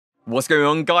What's going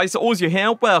on, guys? Auzio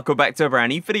here. Welcome back to a brand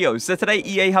new video. So today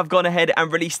EA have gone ahead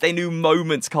and released a new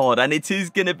Moments card, and it is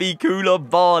going to be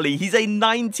Koulibaly. He's a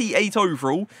 98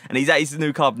 overall and he's at his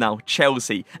new club now,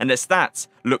 Chelsea, and the stats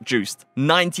look juiced.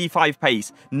 95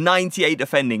 pace, 98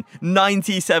 defending,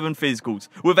 97 physicals,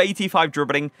 with 85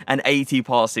 dribbling and 80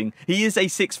 passing. He is a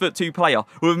 6'2" player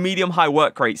with medium-high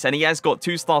work rates, and he has got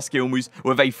 2-star skill moves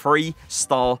with a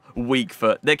 3-star weak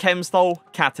foot. The chem style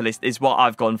catalyst is what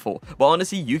I've gone for, but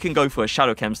honestly, you can go for a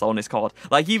shadow chem style on this card.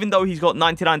 Like, even though he's got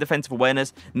 99 defensive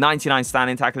awareness, 99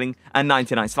 standing tackling, and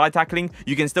 99 slide tackling,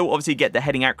 you can still obviously get the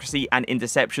heading accuracy and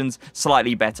interceptions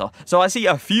slightly better. So I see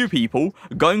a few people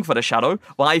going for the shadow,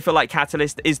 but I feel like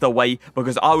Catalyst is the way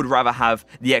because I would rather have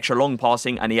the extra long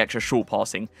passing and the extra short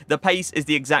passing. The pace is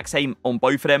the exact same on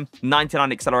both of them.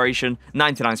 99 acceleration,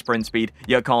 99 sprint speed.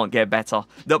 You can't get better.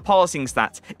 The passing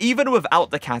stats, even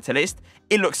without the Catalyst,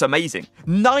 it looks amazing.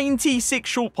 96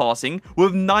 short passing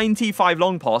with 95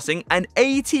 long passing and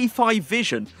 85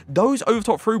 vision. Those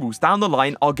overtop through balls down the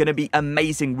line are going to be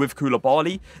amazing with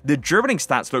Koulibaly. The dribbling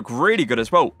stats look really good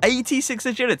as well. 86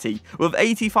 agility with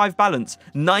 85 balance,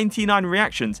 99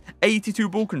 reactions, 82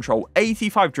 ball control,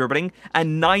 85 dribbling,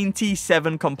 and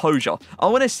 97 composure. I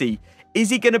want to see, is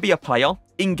he going to be a player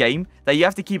in-game that you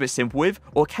have to keep it simple with,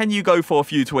 or can you go for a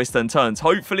few twists and turns?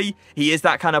 Hopefully, he is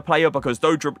that kind of player because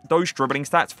those dribbling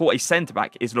stats for a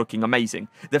centre-back is looking amazing.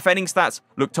 Defending stats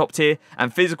look top tier,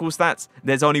 and physical stats,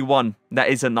 there's only one that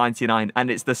is a 99,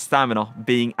 and it's the stamina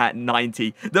being at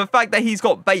 90. The fact that he's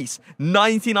got base,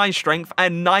 99 strength,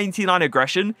 and 99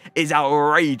 aggression is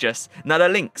outrageous. Now, the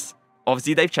links,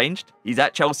 obviously, they've changed. He's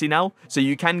at Chelsea now, so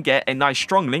you can get a nice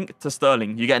strong link to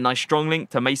Sterling. You get a nice strong link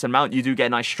to Mason Mount. You do get a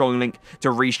nice strong link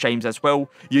to Reece James as well.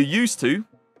 You used to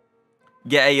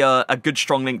get a good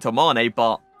strong link to Mane,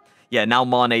 but yeah, now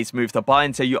Mane's moved to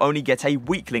Bayern, so you only get a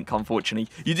weak link, unfortunately.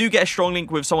 You do get a strong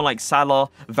link with someone like Salah,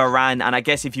 Varane, and I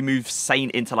guess if you move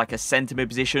Saint into like a centre mid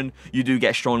position, you do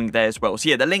get a strong link there as well. So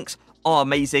yeah, the links are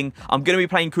amazing. I'm going to be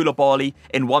playing Koulibaly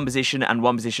in one position and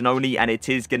one position only, and it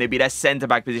is going to be their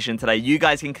centre-back position today. You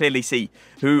guys can clearly see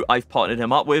who I've partnered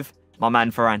him up with. My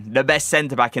man Varane, the best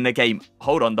centre-back in the game.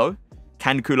 Hold on, though.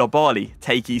 Can Koulibaly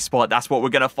take his spot? That's what we're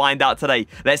going to find out today.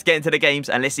 Let's get into the games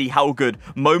and let's see how good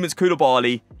Moments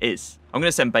Koulibaly is. I'm going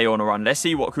to send Bale on a run. Let's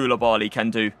see what Koulibaly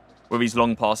can do with his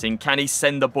long passing. Can he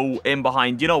send the ball in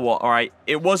behind? You know what? All right.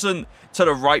 It wasn't to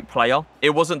the right player.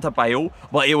 It wasn't to Bale,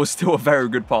 but it was still a very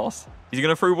good pass. He's going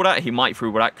to through ball that? He might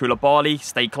through ball that. Koulibaly,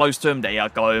 stay close to him. There you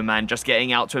go, man. Just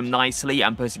getting out to him nicely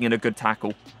and putting in a good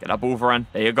tackle. Get that ball, Varane.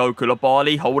 There you go,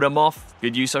 Koulibaly. Hold him off.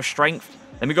 Good use of strength.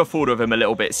 Let me go forward with him a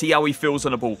little bit. See how he feels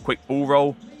on the ball. Quick ball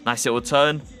roll. Nice little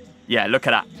turn. Yeah, look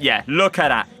at that. Yeah, look at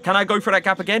that. Can I go for that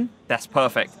gap again? That's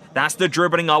perfect. That's the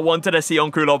dribbling I wanted to see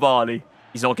on Koulibaly.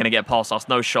 He's not going to get past us.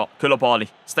 No shot. Koulibaly,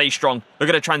 stay strong. Look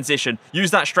at the transition. Use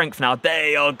that strength now.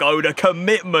 There you go. The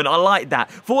commitment. I like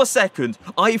that. For a second,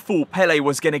 I thought Pele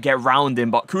was going to get round him,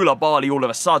 but Koulibaly all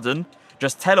of a sudden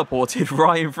just teleported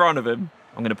right in front of him.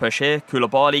 I'm going to push here.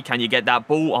 Koulibaly, can you get that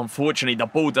ball? Unfortunately, the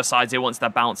ball decides it wants to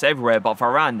bounce everywhere, but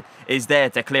Varane is there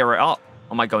to clear it up.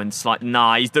 Am I going slight?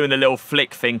 Nah, he's doing a little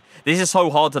flick thing. This is so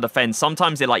hard to defend.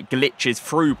 Sometimes it like glitches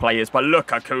through players, but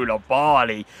look at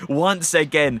Koulibaly. Once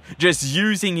again, just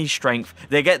using his strength.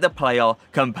 They get the player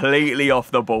completely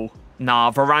off the ball.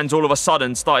 Nah, Varane's all of a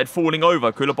sudden started falling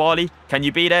over. Koulibaly, can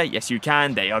you be there? Yes, you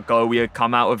can. There you go. We'll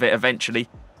come out of it eventually.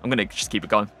 I'm going to just keep it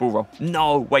going. Ball roll.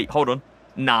 No, wait, hold on.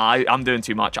 Nah, I'm doing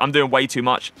too much. I'm doing way too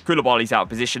much. Koulibaly's out of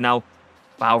position now.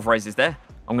 But Alvarez is there.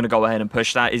 I'm going to go ahead and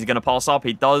push that. Is he going to pass up?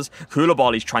 He does.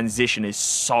 Koulibaly's transition is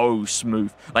so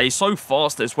smooth. Like, he's so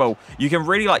fast as well. You can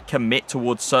really, like, commit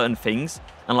towards certain things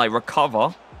and, like,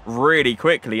 recover really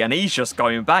quickly. And he's just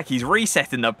going back. He's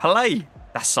resetting the play.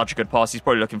 That's such a good pass. He's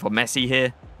probably looking for Messi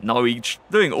here. No, he's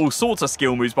doing all sorts of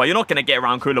skill moves, but you're not going to get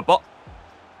around Koulibaly.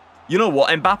 You know what?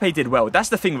 Mbappe did well. That's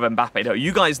the thing with Mbappe, though.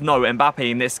 You guys know Mbappe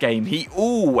in this game, he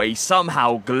always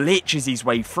somehow glitches his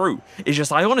way through. It's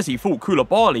just, I honestly thought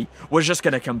Koulibaly was just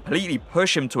going to completely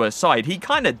push him to a side. He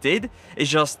kind of did. It's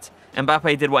just,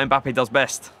 Mbappe did what Mbappe does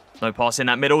best. No pass in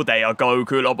that middle. There you go,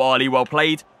 Koulibaly. Well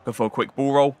played. Go for a quick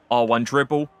ball roll. R1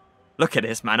 dribble. Look at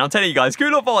this, man. I'm telling you guys,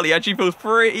 Koulibaly actually feels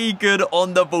pretty good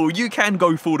on the ball. You can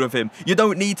go forward with him. You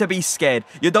don't need to be scared.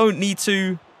 You don't need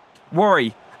to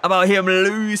worry about him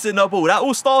losing the ball. That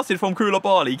all started from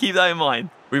Koulibaly. Keep that in mind.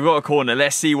 We've got a corner.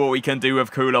 Let's see what we can do with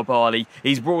Koulibaly.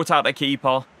 He's brought out the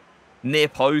keeper. Near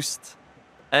post.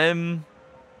 I'm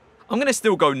going to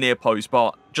still go near post,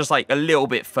 but just like a little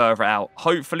bit further out.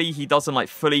 Hopefully he doesn't like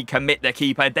fully commit the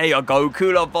keeper. There you go.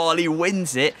 Koulibaly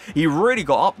wins it. He really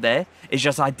got up there. It's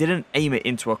just I didn't aim it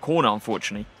into a corner,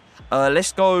 unfortunately.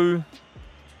 Let's go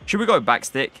Should we go back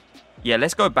stick? Yeah,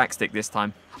 let's go back stick this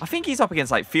time. I think he's up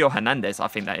against like Theo Hernandez, I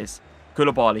think that is.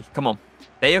 Koulibaly, come on.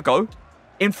 There you go.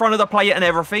 In front of the player and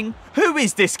everything. Who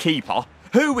is this keeper?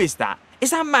 Who is that?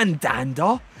 Is that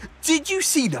Mandanda? Did you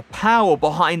see the power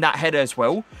behind that header as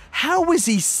well? How has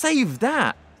he saved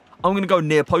that? I'm going to go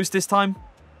near post this time.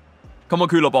 Come on,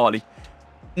 Koulibaly.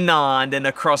 Nah, and then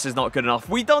the cross is not good enough.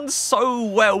 We done so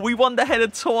well. We won the header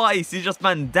twice. It's just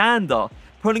Mandanda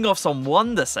pulling off some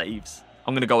wonder saves.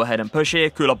 I'm going to go ahead and push here.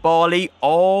 Koulibaly.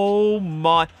 Oh,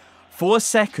 my. For a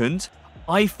second,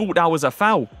 I thought that was a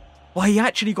foul. Well, he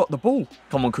actually got the ball.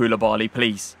 Come on, Koulibaly,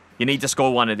 please. You need to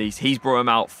score one of these. He's brought him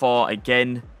out far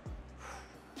again.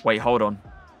 Wait, hold on.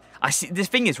 I see. This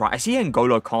thing is right. I see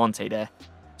N'Golo Kante there.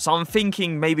 So I'm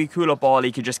thinking maybe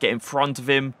Koulibaly could just get in front of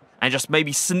him and just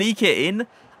maybe sneak it in.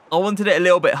 I wanted it a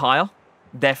little bit higher.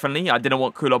 Definitely. I didn't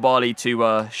want Koulibaly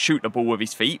to shoot the ball with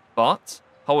his feet. But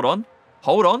hold on.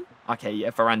 Hold on. Okay, yeah,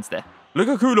 Varane's there. Look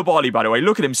at Koulibaly, by the way.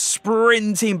 Look at him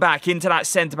sprinting back into that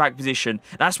centre-back position.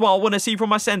 That's what I want to see from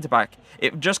my centre-back.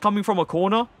 Just coming from a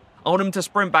corner, I want him to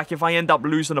sprint back if I end up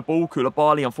losing the ball.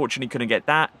 Koulibaly, unfortunately, couldn't get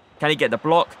that. Can he get the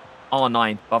block?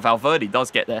 R9. But Valverde does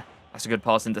get there. That's a good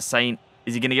pass into Saint.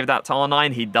 Is he going to give that to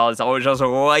R9? He does. I was just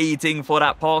waiting for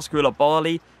that pass.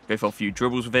 Koulibaly. Go for a few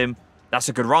dribbles with him. That's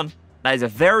a good run. That is a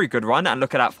very good run. And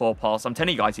look at that forward pass. I'm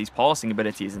telling you guys, his passing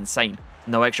ability is insane.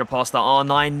 No extra pass to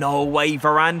R9. No way,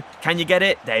 Varane. Can you get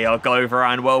it? There you go,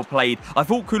 Varane. Well played. I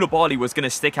thought Koulibaly was going to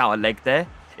stick out a leg there.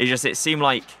 It seemed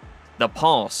like the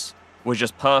pass was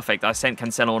just perfect. I sent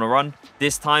Cancelo on a run.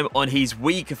 This time on his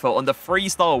weak foot, on the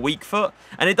freestyle weak foot.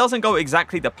 And it doesn't go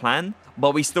exactly the plan,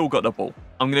 but we still got the ball.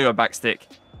 I'm going to go back stick.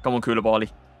 Come on,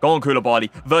 Koulibaly. Go on,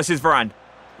 Koulibaly. Versus Varane.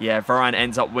 Yeah, Varane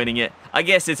ends up winning it. I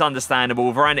guess it's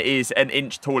understandable. Varane is an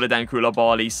inch taller than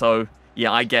Koulibaly, so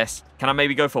yeah, I guess. Can I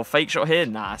maybe go for a fake shot here?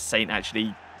 Nah, Saint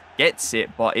actually gets it,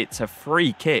 but it's a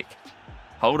free kick.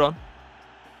 Hold on.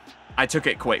 I took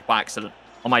it quick by accident.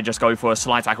 I might just go for a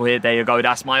slide tackle here. There you go.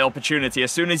 That's my opportunity.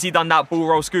 As soon as he done that ball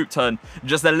roll scoop turn,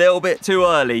 just a little bit too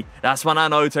early, that's when I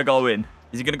know to go in.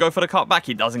 Is he going to go for the cutback?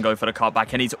 He doesn't go for the cutback,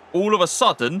 and he's all of a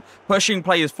sudden pushing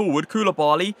players forward.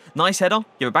 Koulibaly, nice header.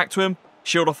 Give it back to him.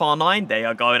 Shield off R9. There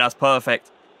you go. That's perfect.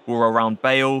 We'll around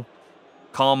Bale.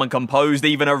 Calm and composed.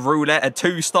 Even a roulette, a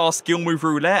 2-star skill move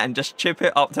roulette, and just chip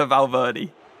it up to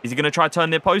Valverde. Is he going to try to turn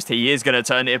near post? He is going to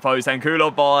turn near post, and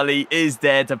Koulibaly is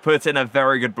there to put in a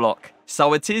very good block.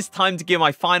 So it is time to give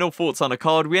my final thoughts on the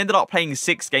card. We ended up playing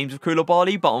 6 games with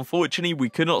Koulibaly, but unfortunately, we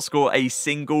could not score a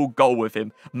single goal with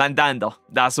him. Mandanda,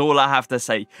 that's all I have to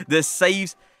say. The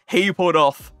saves he pulled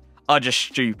off are just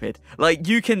stupid. Like,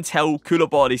 you can tell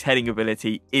Koulibaly's heading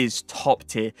ability is top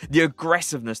tier. The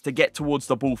aggressiveness to get towards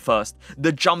the ball first.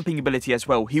 The jumping ability as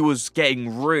well. He was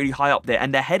getting really high up there.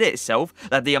 And the header itself,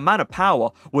 that the amount of power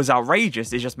was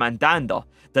outrageous. It's just Mandanda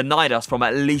denied us from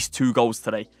at least 2 goals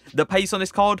today. The pace on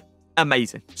this card,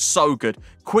 amazing. So good.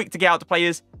 Quick to get out to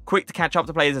players. Quick to catch up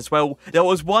to players as well. There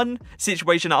was one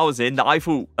situation that I was in that I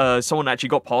thought someone actually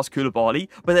got past Koulibaly,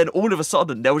 but then all of a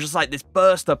sudden there was just like this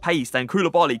burst of pace, and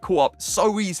Koulibaly caught up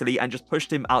so easily and just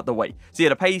pushed him out the way. So yeah,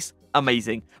 the pace,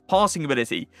 amazing. Passing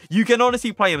ability, you can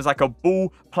honestly play him as like a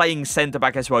ball playing centre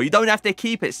back as well. You don't have to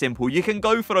keep it simple. You can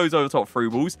go for those over top through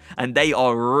balls, and they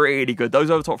are really good. Those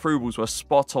over top through balls were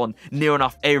spot on, near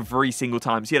enough every single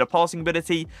time. So yeah, the passing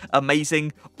ability,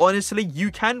 amazing. Honestly, you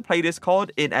can play this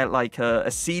card in like a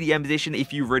CDM position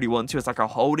if you really want to. It's like a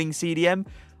holding CDM,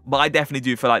 but I definitely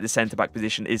do feel like the centre back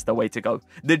position is the way to go.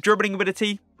 The dribbling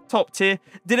ability, top tier.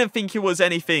 Didn't think it was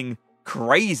anything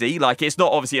crazy. Like, it's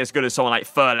not obviously as good as someone like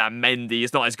Ferland Mendy.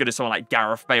 It's not as good as someone like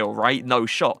Gareth Bale, right? No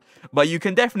shot. But you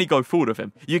can definitely go forward with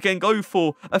him. You can go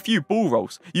for a few ball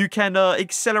rolls. You can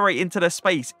accelerate into the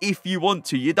space if you want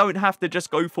to. You don't have to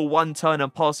just go for one turn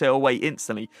and pass it away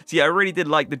instantly. So yeah, I really did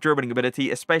like the dribbling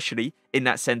ability, especially in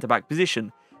that centre-back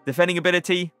position. Defending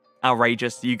ability,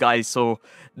 outrageous. You guys saw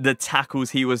the tackles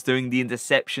he was doing, the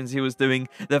interceptions he was doing.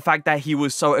 The fact that he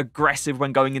was so aggressive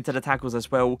when going into the tackles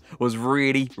as well was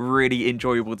really, really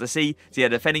enjoyable to see. So yeah,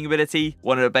 defending ability,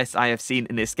 one of the best I have seen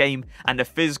in this game. And the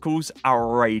physicals,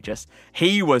 outrageous.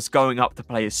 He was going up to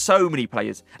players, so many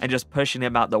players, and just pushing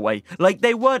them out the way. Like,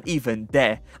 they weren't even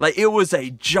there. Like, it was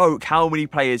a joke how many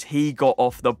players he got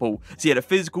off the ball. So yeah, the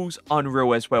physicals,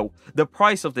 unreal as well. The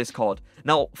price of this card.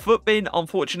 Now, Footbin,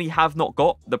 unfortunately, have not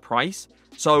got the price.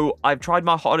 So I've tried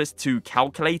my hardest to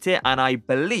calculate it, and I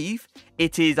believe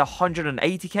it is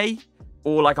 180k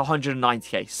or like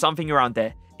 190k, something around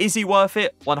there. Is he worth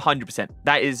it? 100%.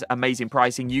 That is amazing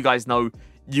pricing. You guys know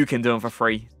you can do them for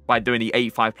free by doing the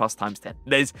 85 plus times 10.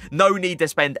 There's no need to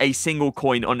spend a single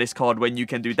coin on this card when you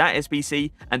can do that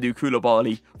SBC and do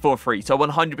Koulibaly for free. So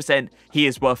 100% he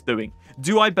is worth doing.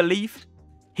 Do I believe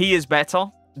he is better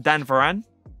than Varane?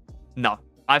 No.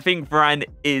 I think Varane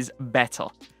is better.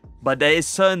 But there is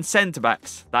certain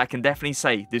centre-backs that I can definitely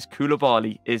say this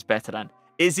Koulibaly is better than.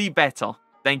 Is he better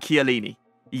than Koulibaly?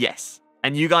 Yes.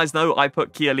 And you guys know I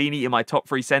put Koulibaly in my top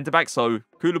 3 centre-backs, so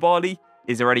Koulibaly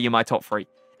is already in my top 3.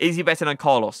 Is he better than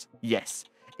Carlos? Yes.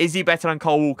 Is he better than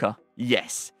Kyle Walker?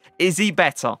 Yes. Is he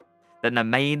better than the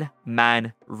main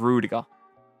man, Rudiger?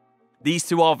 These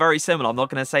two are very similar. I'm not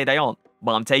going to say they aren't.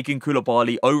 But I'm taking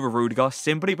Koulibaly over Rudiger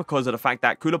simply because of the fact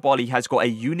that Koulibaly has got a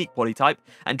unique body type.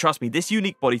 And trust me, this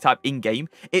unique body type in-game,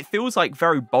 it feels like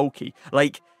very bulky.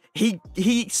 Like,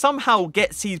 he somehow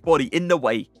gets his body in the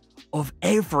way of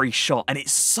every shot. And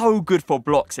it's so good for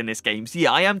blocks in this game. So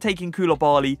yeah, I am taking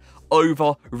Koulibaly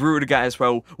over Rudiger as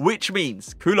well. Which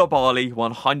means Koulibaly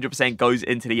 100% goes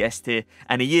into the S tier.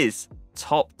 And he is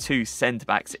top 2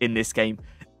 centre-backs in this game.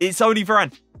 It's only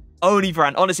Varane. Only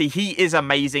Varane. Honestly, he is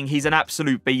amazing. He's an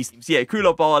absolute beast. So yeah,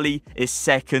 Koulibaly is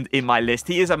second in my list.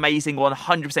 He is amazing.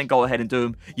 100% go ahead and do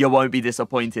him. You won't be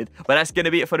disappointed. But that's going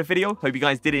to be it for the video. Hope you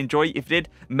guys did enjoy. If you did,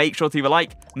 make sure to leave a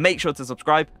like. Make sure to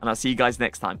subscribe. And I'll see you guys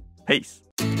next time. Peace.